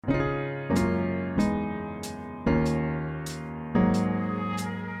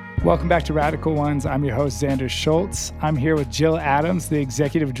Welcome back to Radical Ones. I'm your host, Xander Schultz. I'm here with Jill Adams, the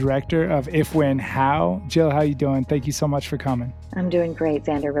Executive Director of If When How. Jill, how you doing? Thank you so much for coming. I'm doing great,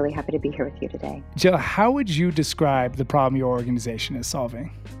 Xander. Really happy to be here with you today. Jill, how would you describe the problem your organization is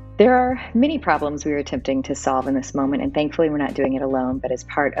solving? There are many problems we are attempting to solve in this moment, and thankfully we're not doing it alone, but as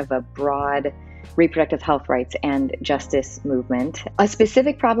part of a broad reproductive health rights and justice movement. A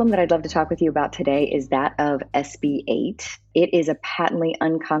specific problem that I'd love to talk with you about today is that of SB 8. It is a patently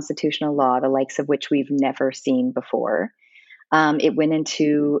unconstitutional law, the likes of which we've never seen before. It went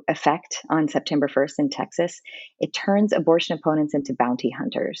into effect on September 1st in Texas. It turns abortion opponents into bounty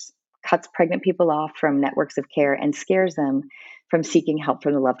hunters, cuts pregnant people off from networks of care, and scares them from seeking help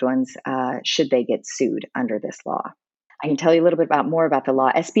from the loved ones should they get sued under this law. I can tell you a little bit more about the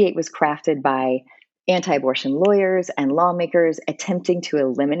law. SB 8 was crafted by anti-abortion lawyers and lawmakers attempting to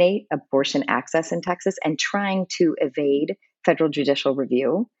eliminate abortion access in Texas and trying to evade federal judicial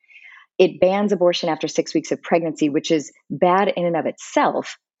review. It bans abortion after 6 weeks of pregnancy, which is bad in and of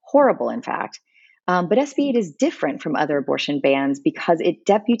itself, horrible, in fact. But SB 8 is different from other abortion bans because it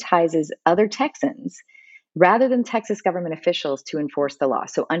deputizes other Texans rather than Texas government officials to enforce the law.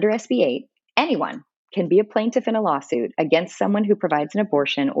 So under SB 8, anyone can be a plaintiff in a lawsuit against someone who provides an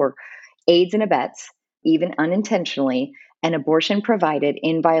abortion or aids and abets, even unintentionally, an abortion provided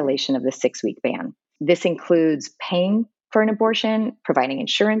in violation of the 6-week ban. This includes paying for an abortion, providing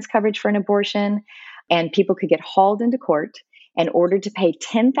insurance coverage for an abortion, and people could get hauled into court and ordered to pay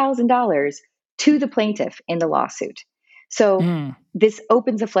 $10,000 to the plaintiff in the lawsuit. So this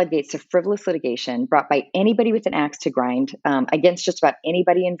opens the floodgates to frivolous litigation brought by anybody with an axe to grind against just about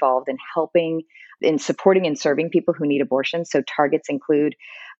anybody involved in helping, in supporting and serving people who need abortion. So targets include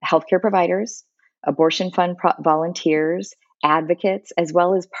healthcare providers, abortion fund volunteers, advocates, as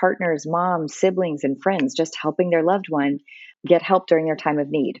well as partners, moms, siblings, and friends, just helping their loved one get help during their time of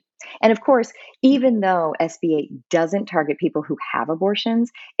need. And of course, even though SB 8 doesn't target people who have abortions,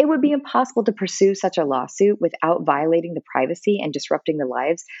 it would be impossible to pursue such a lawsuit without violating the privacy and disrupting the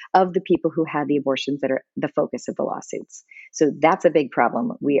lives of the people who had the abortions that are the focus of the lawsuits. So that's a big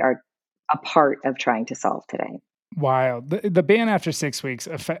problem we are a part of trying to solve today. Wild. The ban after 6 weeks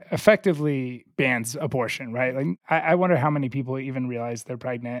effectively bans abortion, right? Like, I wonder how many people even realize they're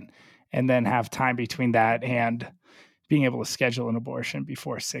pregnant and then have time between that and being able to schedule an abortion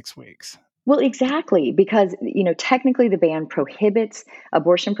before 6 weeks. Well, exactly, because technically the ban prohibits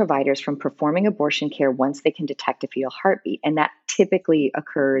abortion providers from performing abortion care once they can detect a fetal heartbeat, and that typically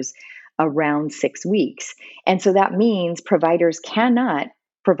occurs around 6 weeks. And so that means providers cannot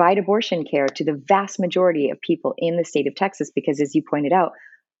provide abortion care to the vast majority of people in the state of Texas because, as you pointed out,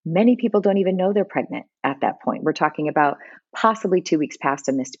 many people don't even know they're pregnant at that point. We're talking about possibly 2 weeks past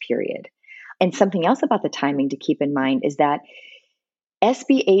a missed period. And something else about the timing to keep in mind is that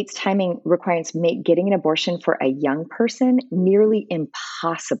SB 8's timing requires getting an abortion for a young person nearly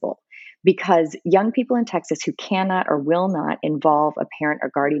impossible because young people in Texas who cannot or will not involve a parent or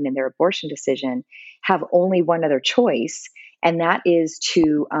guardian in their abortion decision have only one other choice, and that is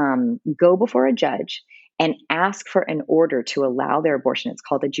to go before a judge and ask for an order to allow their abortion. It's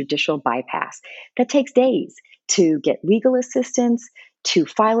called a judicial bypass. That takes days to get legal assistance, to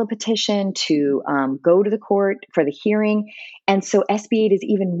file a petition, to go to the court for the hearing. And so SB 8 is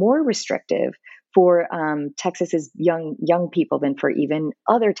even more restrictive for Texas's young people than for even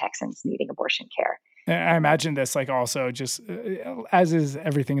other Texans needing abortion care. I imagine this also just as is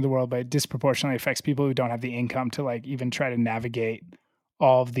everything in the world, but disproportionately affects people who don't have the income to even try to navigate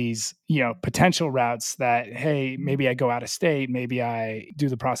all of these, potential routes that, hey, maybe I go out of state, maybe I do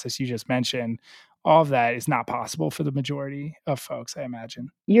the process you just mentioned. All of that is not possible for the majority of folks, I imagine.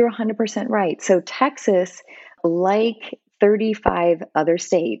 You're 100% right. So Texas, like 35 other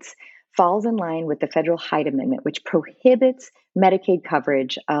states, falls in line with the federal Hyde Amendment, which prohibits Medicaid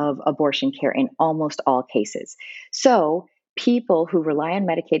coverage of abortion care in almost all cases. So people who rely on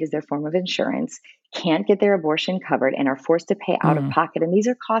Medicaid as their form of insurance can't get their abortion covered and are forced to pay out of pocket. And these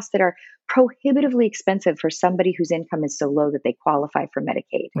are costs that are prohibitively expensive for somebody whose income is so low that they qualify for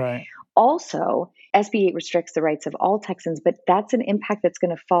Medicaid. Right. Also, SB 8 restricts the rights of all Texans, but that's an impact that's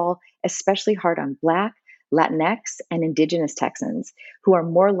going to fall especially hard on Black, Latinx, and Indigenous Texans, who are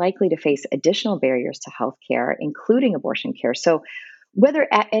more likely to face additional barriers to health care, including abortion care. So whether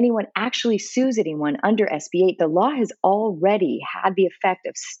anyone actually sues anyone under SB 8, the law has already had the effect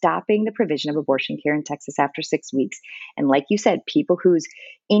of stopping the provision of abortion care in Texas after 6 weeks. And like you said, people whose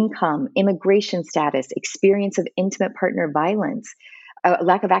income, immigration status, experience of intimate partner violence,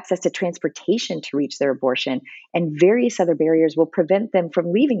 lack of access to transportation to reach their abortion, and various other barriers will prevent them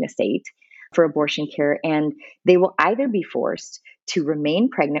from leaving the state for abortion care, and they will either be forced to remain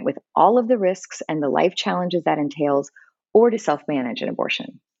pregnant with all of the risks and the life challenges that entails, or to self manage an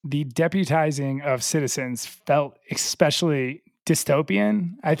abortion. The deputizing of citizens felt especially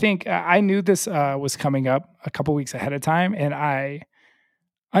dystopian. I think I knew this was coming up a couple weeks ahead of time, and I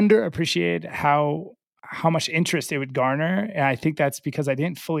underappreciated how much interest it would garner. And I think that's because I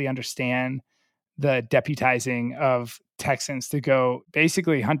didn't fully understand the deputizing of Texans to go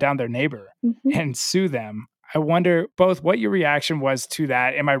basically hunt down their neighbor Mhm. and sue them. I wonder both what your reaction was to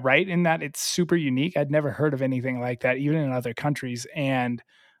that. Am I right in that it's super unique? I'd never heard of anything like that, even in other countries. And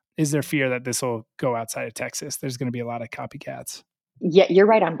is there fear that this will go outside of Texas? There's going to be a lot of copycats. Yeah, you're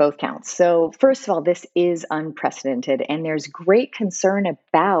right on both counts. So, first of all, this is unprecedented, and there's great concern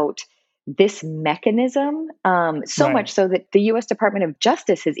about this mechanism. So Right. much so that the US Department of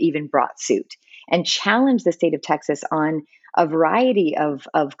Justice has even brought suit and challenged the state of Texas on a variety of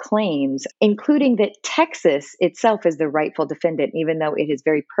claims, including that Texas itself is the rightful defendant, even though it has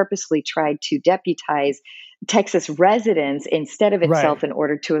very purposely tried to deputize Texas residents instead of Right. itself in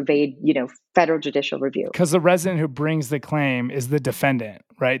order to evade, federal judicial review. Because the resident who brings the claim is the defendant,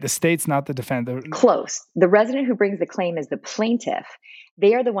 right? The state's not the defendant. Close. The resident who brings the claim is the plaintiff.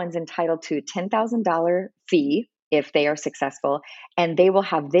 They are the ones entitled to a $10,000 fee if they are successful, and they will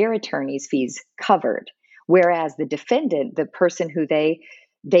have their attorney's fees covered. Whereas the defendant, the person who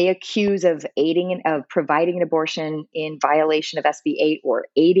they accuse of aiding and of providing an abortion in violation of SB 8 or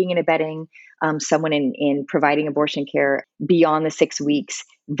aiding and abetting someone in providing abortion care beyond the 6 weeks,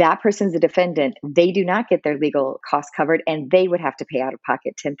 that person's the defendant. They do not get their legal costs covered, and they would have to pay out of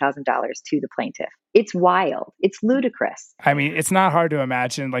pocket $10,000 to the plaintiff. It's wild. It's ludicrous. I mean, it's not hard to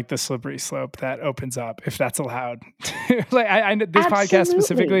imagine like the slippery slope that opens up if that's allowed. Like, I know this podcast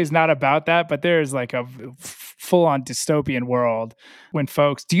specifically Absolutely. is not about that, but there's like a full on dystopian world when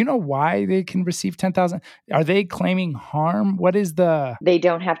folks. Do you know why they can receive 10,000? Are they claiming harm? What is the? They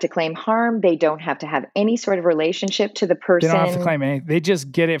don't have to claim harm. They don't have to have any sort of relationship to the They don't have to person. claim anything. They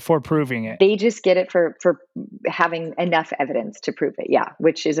just get it for proving it. They just get it for having enough evidence to prove it. Yeah,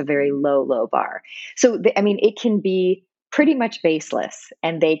 which is a very low bar. So I mean, it can be pretty much baseless,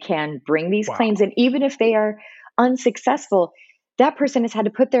 and they can bring these claims, Wow. and even if they are unsuccessful, that person has had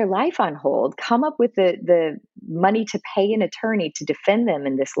to put their life on hold, come up with the money to pay an attorney to defend them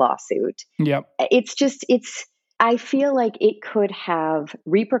in this lawsuit. Yep. It's I feel like it could have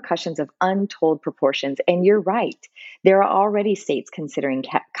repercussions of untold proportions. And you're right, there are already states considering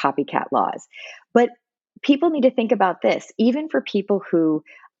copycat laws, but people need to think about this. Even for people who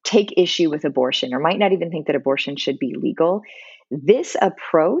take issue with abortion or might not even think that abortion should be legal, this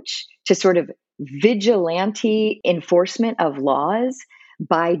approach to sort of vigilante enforcement of laws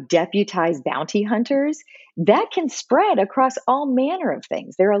by deputized bounty hunters, that can spread across all manner of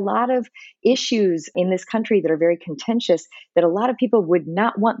things. There are a lot of issues in this country that are very contentious that a lot of people would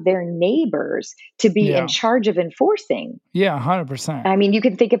not want their neighbors to be in Yeah. charge of enforcing. Yeah. 100%. I mean, you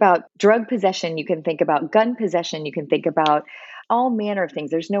can think about drug possession, you can think about gun possession, you can think about all manner of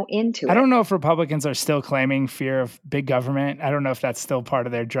things. There's no end to I it. don't know if Republicans are still claiming fear of big government. I don't know if that's still part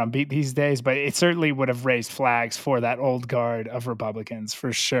of their drumbeat these days, but it certainly would have raised flags for that old guard of Republicans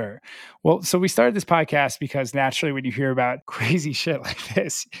for sure. Well, so we started this podcast because naturally, when you hear about crazy shit like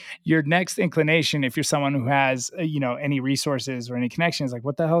this, your next inclination, if you're someone who has any resources or any connections, like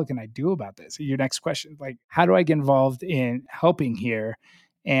what the hell can I do about this? Your next question, like how do I get involved in helping here?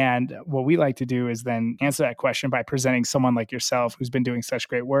 And what we like to do is then answer that question by presenting someone like yourself who's been doing such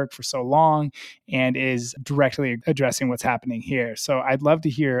great work for so long and is directly addressing what's happening here. So I'd love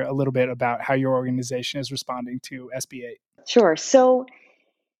to hear a little bit about how your organization is responding to SB 8. Sure. So,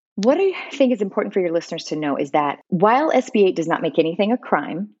 what I think is important for your listeners to know is that while SB 8 does not make anything a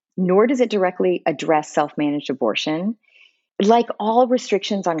crime, nor does it directly address self managed abortion, like all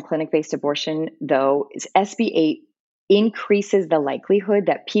restrictions on clinic based abortion, though, SB 8 increases the likelihood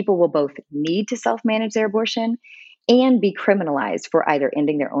that people will both need to self manage their abortion and be criminalized for either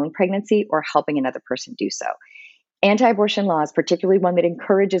ending their own pregnancy or helping another person do so. Anti abortion laws, particularly one that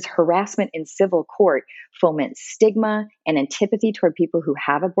encourages harassment in civil court, foment stigma and antipathy toward people who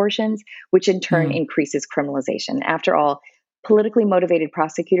have abortions, which in turn Mm. increases criminalization. After all, politically motivated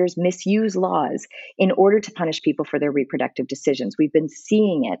prosecutors misuse laws in order to punish people for their reproductive decisions. We've been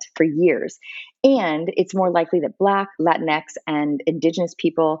seeing it for years. And it's more likely that Black, Latinx, and Indigenous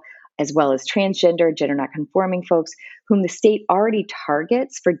people, as well as transgender, gender not conforming folks, whom the state already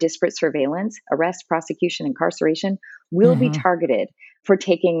targets for disparate surveillance, arrest, prosecution, incarceration, will be Hmm. targeted for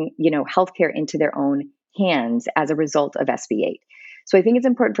taking, healthcare into their own hands as a result of SB 8. So I think it's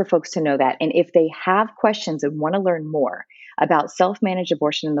important for folks to know that. And if they have questions and want to learn more about self-managed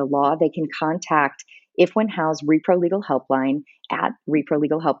abortion in the law, they can contact If When How's Repro Legal Helpline at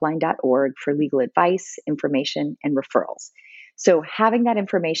reprolegalhelpline.org for legal advice, information, and referrals. So having that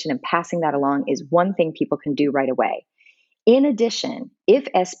information and passing that along is one thing people can do right away. In addition, if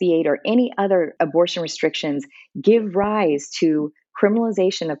SB 8 or any other abortion restrictions give rise to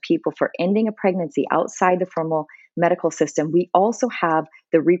criminalization of people for ending a pregnancy outside the formal medical system, we also have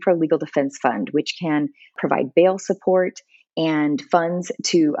the Repro Legal Defense Fund, which can provide bail support and funds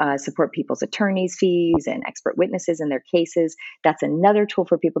to support people's attorneys' fees and expert witnesses in their cases. That's another tool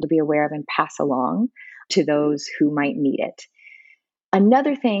for people to be aware of and pass along to those who might need it.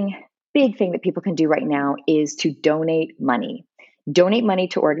 Another big thing that people can do right now is to donate money. Donate money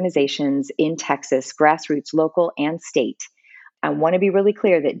to organizations in Texas, grassroots, local, and state. I want to be really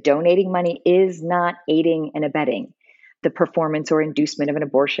clear that donating money is not aiding and abetting the performance or inducement of an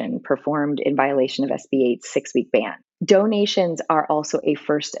abortion performed in violation of SB 8's 6-week ban. Donations are also a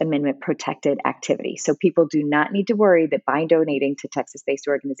First Amendment protected activity. So people do not need to worry that by donating to Texas-based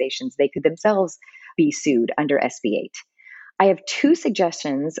organizations, they could themselves be sued under SB 8. I have 2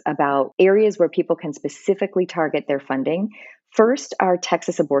 suggestions about areas where people can specifically target their funding. First are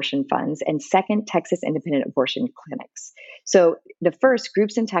Texas abortion funds, and second, Texas independent abortion clinics. So the first,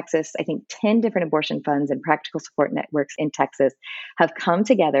 groups in Texas, I think 10 different abortion funds and practical support networks in Texas have come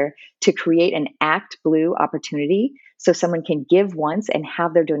together to create an Act Blue opportunity so someone can give once and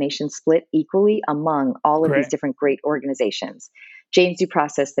have their donations split equally among all of these different great organizations. Jane's Due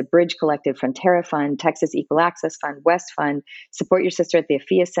Process, the Bridge Collective, Frontera Fund, Texas Equal Access Fund, West Fund, Support Your Sister at the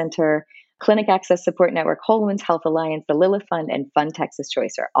Afia Center, Clinic Access Support Network, Whole Women's Health Alliance, the Lilith Fund, and Fund Texas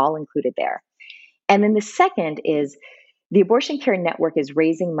Choice are all included there. And then the second is the Abortion Care Network is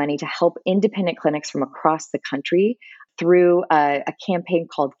raising money to help independent clinics from across the country through a campaign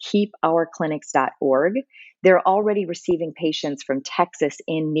called keepourclinics.org. They're already receiving patients from Texas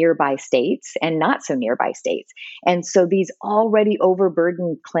in nearby states and not so nearby states. And so these already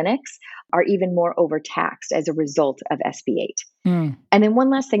overburdened clinics are even more overtaxed as a result of SB 8. And then one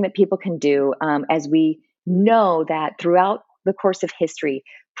last thing that people can do, as we know that throughout the course of history,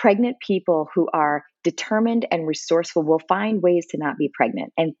 pregnant people who are determined and resourceful will find ways to not be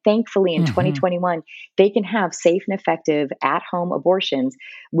pregnant. And thankfully in 2021, they can have safe and effective at-home abortions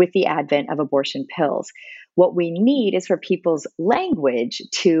with the advent of abortion pills. What we need is for people's language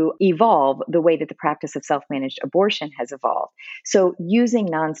to evolve the way that the practice of self-managed abortion has evolved. So using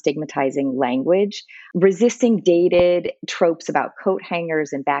non-stigmatizing language, resisting dated tropes about coat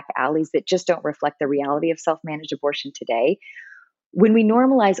hangers and back alleys that just don't reflect the reality of self-managed abortion today. When we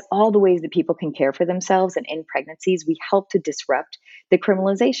normalize all the ways that people can care for themselves and end pregnancies, we help to disrupt the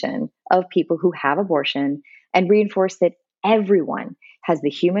criminalization of people who have abortion and reinforce that everyone has the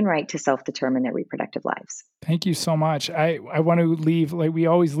human right to self-determine their reproductive lives. Thank you so much. I want to leave, like we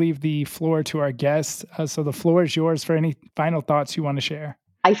always leave the floor to our guests. So the floor is yours for any final thoughts you want to share.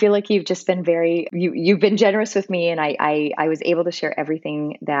 I feel like you've just been you've been generous with me, and I was able to share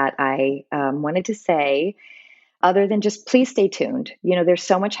everything that I wanted to say. Other than just please stay tuned. You know, there's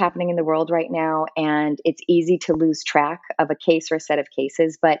so much happening in the world right now, and it's easy to lose track of a case or a set of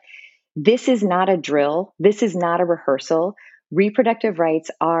cases, but this is not a drill. This is not a rehearsal. Reproductive rights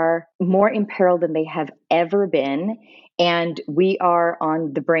are more imperiled than they have ever been, and we are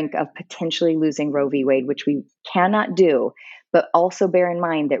on the brink of potentially losing Roe v. Wade, which we cannot do, but also bear in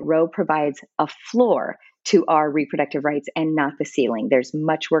mind that Roe provides a floor to our reproductive rights and not the ceiling. There's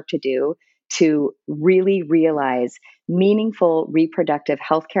much work to do to really realize meaningful reproductive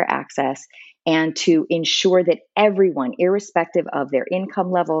healthcare access and to ensure that everyone, irrespective of their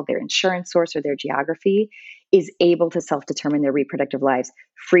income level, their insurance source, or their geography, is able to self-determine their reproductive lives,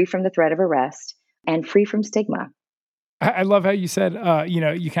 free from the threat of arrest and free from stigma. I love how you said,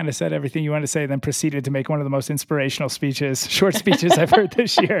 you kind of said everything you wanted to say, then proceeded to make one of the most inspirational short speeches I've heard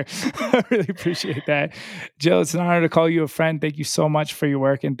this year. I really appreciate that. Jill, it's an honor to call you a friend. Thank you so much for your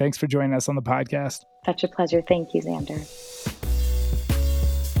work, and thanks for joining us on the podcast. Such a pleasure. Thank you, Xander.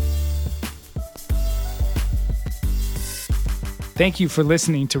 Thank you for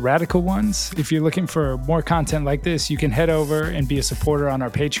listening to Radical Ones. If you're looking for more content like this, you can head over and be a supporter on our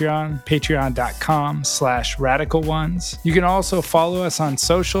Patreon, patreon.com/Radical Ones. You can also follow us on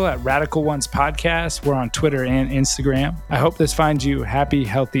social at Radical Ones Podcast. We're on Twitter and Instagram. I hope this finds you happy,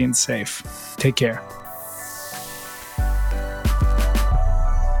 healthy, and safe. Take care.